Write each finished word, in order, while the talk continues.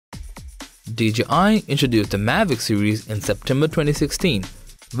DJI introduced the Mavic series in September 2016,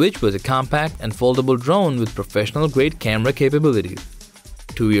 which was a compact and foldable drone with professional-grade camera capabilities.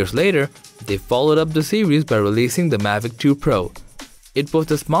 2 years later, they followed up the series by releasing the Mavic 2 Pro. It was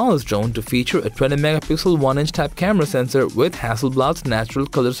the smallest drone to feature a 20-megapixel 1-inch type camera sensor with Hasselblad's natural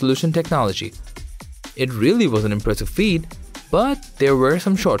color solution technology. It really was an impressive feat, but there were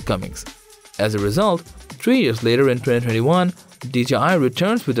some shortcomings. As a result, 3 years later in 2021, DJI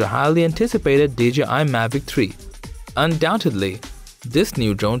returns with their highly anticipated DJI Mavic 3. Undoubtedly, this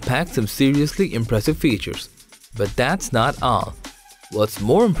new drone packs some seriously impressive features. But that's not all. What's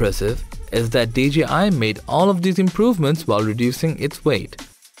more impressive is that DJI made all of these improvements while reducing its weight.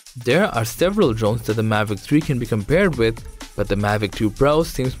 There are several drones that the Mavic 3 can be compared with, but the Mavic 2 Pro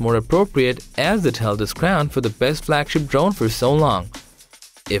seems more appropriate as it held its crown for the best flagship drone for so long.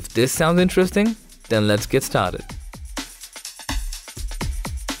 If this sounds interesting, then let's get started.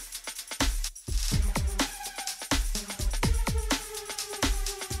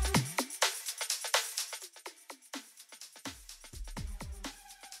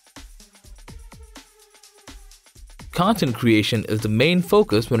 Content creation is the main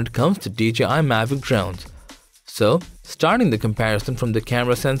focus when it comes to DJI Mavic drones. So, starting the comparison from the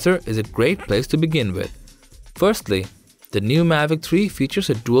camera sensor is a great place to begin with. Firstly, the new Mavic 3 features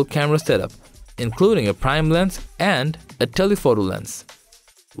a dual camera setup, including a prime lens and a telephoto lens,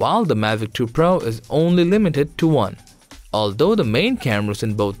 while the Mavic 2 Pro is only limited to one. Although the main cameras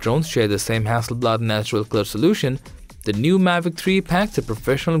in both drones share the same Hasselblad natural color solution, the new Mavic 3 packs a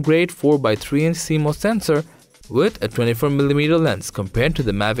professional-grade 4x3-inch CMOS sensor with a 24mm lens compared to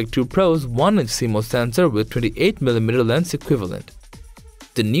the Mavic 2 Pro's 1-inch CMOS sensor with 28mm lens equivalent.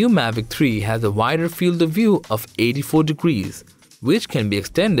 The new Mavic 3 has a wider field of view of 84 degrees, which can be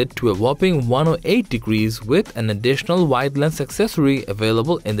extended to a whopping 108 degrees with an additional wide lens accessory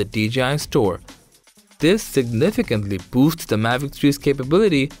available in the DJI store. This significantly boosts the Mavic 3's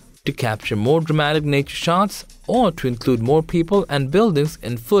capability to capture more dramatic nature shots or to include more people and buildings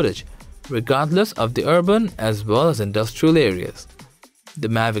in footage, regardless of the urban as well as industrial areas. The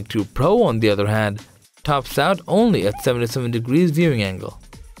Mavic 2 Pro, on the other hand, tops out only at 77 degrees viewing angle.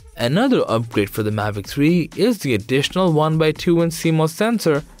 Another upgrade for the Mavic 3 is the additional 1x2-inch CMOS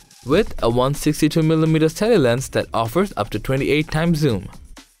sensor with a 162mm steady lens that offers up to 28x zoom.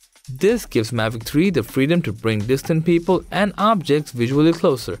 This gives Mavic 3 the freedom to bring distant people and objects visually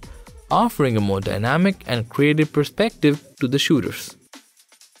closer, offering a more dynamic and creative perspective to the shooters.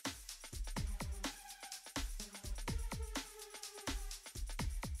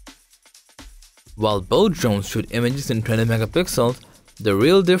 While both drones shoot images in 20 megapixels, the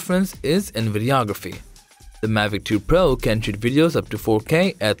real difference is in videography. The Mavic 2 Pro can shoot videos up to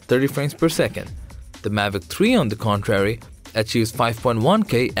 4K at 30 frames per second. The Mavic 3, on the contrary, achieves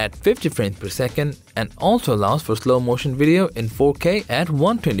 5.1K at 50 frames per second and also allows for slow motion video in 4K at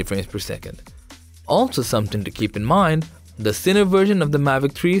 120 frames per second. Also something to keep in mind, the Cine version of the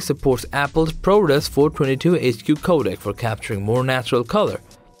Mavic 3 supports Apple's ProRes 422 HQ codec for capturing more natural color,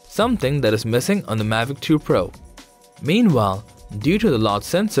 something that is missing on the Mavic 2 Pro. Meanwhile, due to the large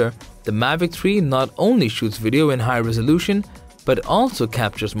sensor, the Mavic 3 not only shoots video in high resolution, but also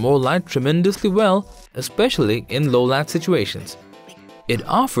captures more light tremendously well, especially in low light situations. It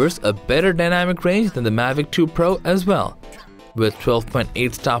offers a better dynamic range than the Mavic 2 Pro as well. With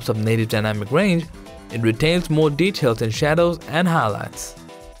 12.8 stops of native dynamic range, it retains more details in shadows and highlights.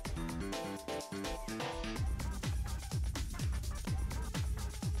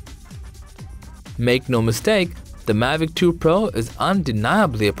 Make no mistake, the Mavic 2 Pro is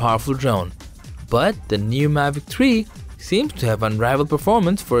undeniably a powerful drone, but the new Mavic 3 seems to have unrivaled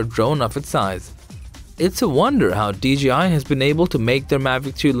performance for a drone of its size. It's a wonder how DJI has been able to make their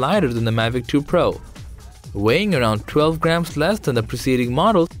Mavic 2 lighter than the Mavic 2 Pro. Weighing around 12 grams less than the preceding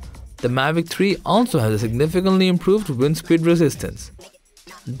model, the Mavic 3 also has a significantly improved wind speed resistance.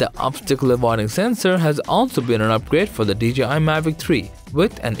 The obstacle avoiding sensor has also been an upgrade for the DJI Mavic 3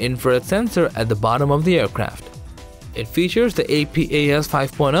 with an infrared sensor at the bottom of the aircraft. It features the APAS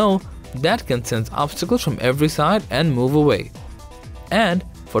 5.0 that can sense obstacles from every side and move away. And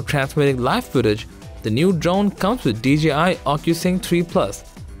for transmitting live footage, the new drone comes with DJI OcuSync 3 Plus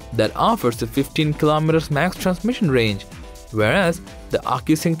that offers a 15 km max transmission range, whereas the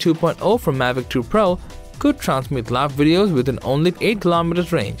OcuSync 2.0 from Mavic 2 Pro could transmit live videos within only 8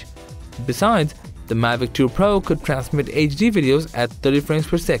 km range. Besides, the Mavic 2 Pro could transmit HD videos at 30 frames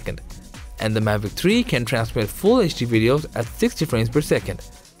per second, and the Mavic 3 can transmit full HD videos at 60 frames per second,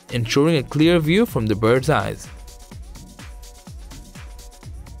 ensuring a clear view from the bird's eyes.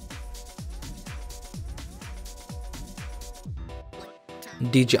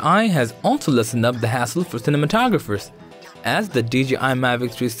 DJI has also lessened up the hassle for cinematographers, as the DJI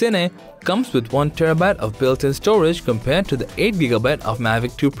Mavic 3 Cine comes with 1TB of built-in storage compared to the 8GB of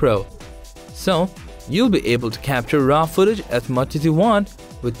Mavic 2 Pro. So, you'll be able to capture raw footage as much as you want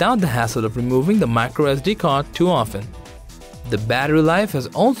without the hassle of removing the microSD card too often. The battery life has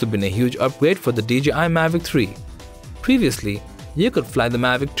also been a huge upgrade for the DJI Mavic 3. Previously, you could fly the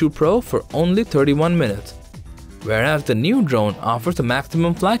Mavic 2 Pro for only 31 minutes, whereas the new drone offers a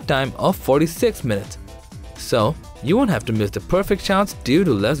maximum flight time of 46 minutes. So, you won't have to miss the perfect shots due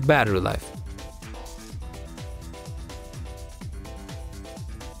to less battery life.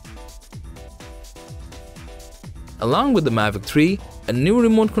 Along with the Mavic 3, a new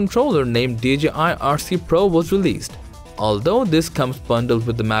remote controller named DJI RC Pro was released. Although this comes bundled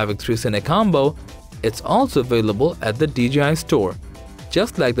with the Mavic 3 Cine combo, it's also available at the DJI store.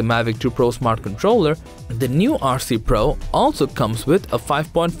 Just like the Mavic 2 Pro Smart Controller, the new RC Pro also comes with a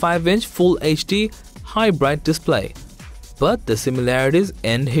 5.5-inch Full HD high-bright display. But the similarities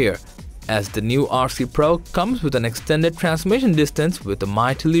end here, as the new RC Pro comes with an extended transmission distance with a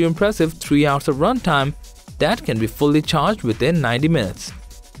mightily impressive 3 hours of runtime that can be fully charged within 90 minutes.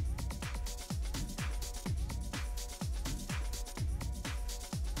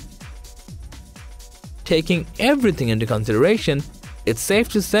 Taking everything into consideration, it's safe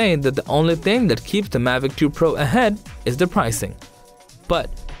to say that the only thing that keeps the Mavic 2 Pro ahead is the pricing. But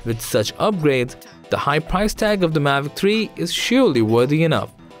with such upgrades, the high price tag of the Mavic 3 is surely worthy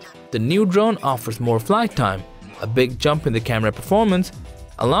enough. The new drone offers more flight time, a big jump in the camera performance,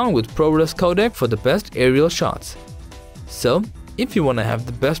 along with ProRes codec for the best aerial shots. So, if you want to have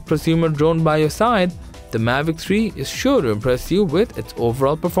the best prosumer drone by your side, the Mavic 3 is sure to impress you with its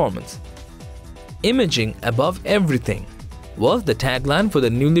overall performance. Imaging above everything was the tagline for the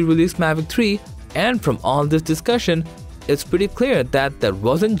newly released Mavic 3, and from all this discussion, it's pretty clear that that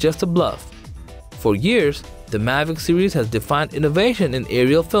wasn't just a bluff. For years, the Mavic series has defined innovation in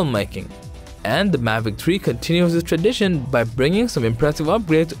aerial filmmaking, and the Mavic 3 continues this tradition by bringing some impressive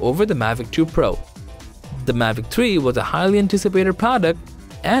upgrades over the Mavic 2 Pro. The Mavic 3 was a highly anticipated product,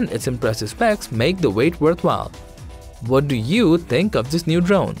 and its impressive specs make the wait worthwhile. What do you think of this new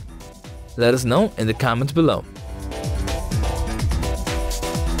drone? Let us know in the comments below.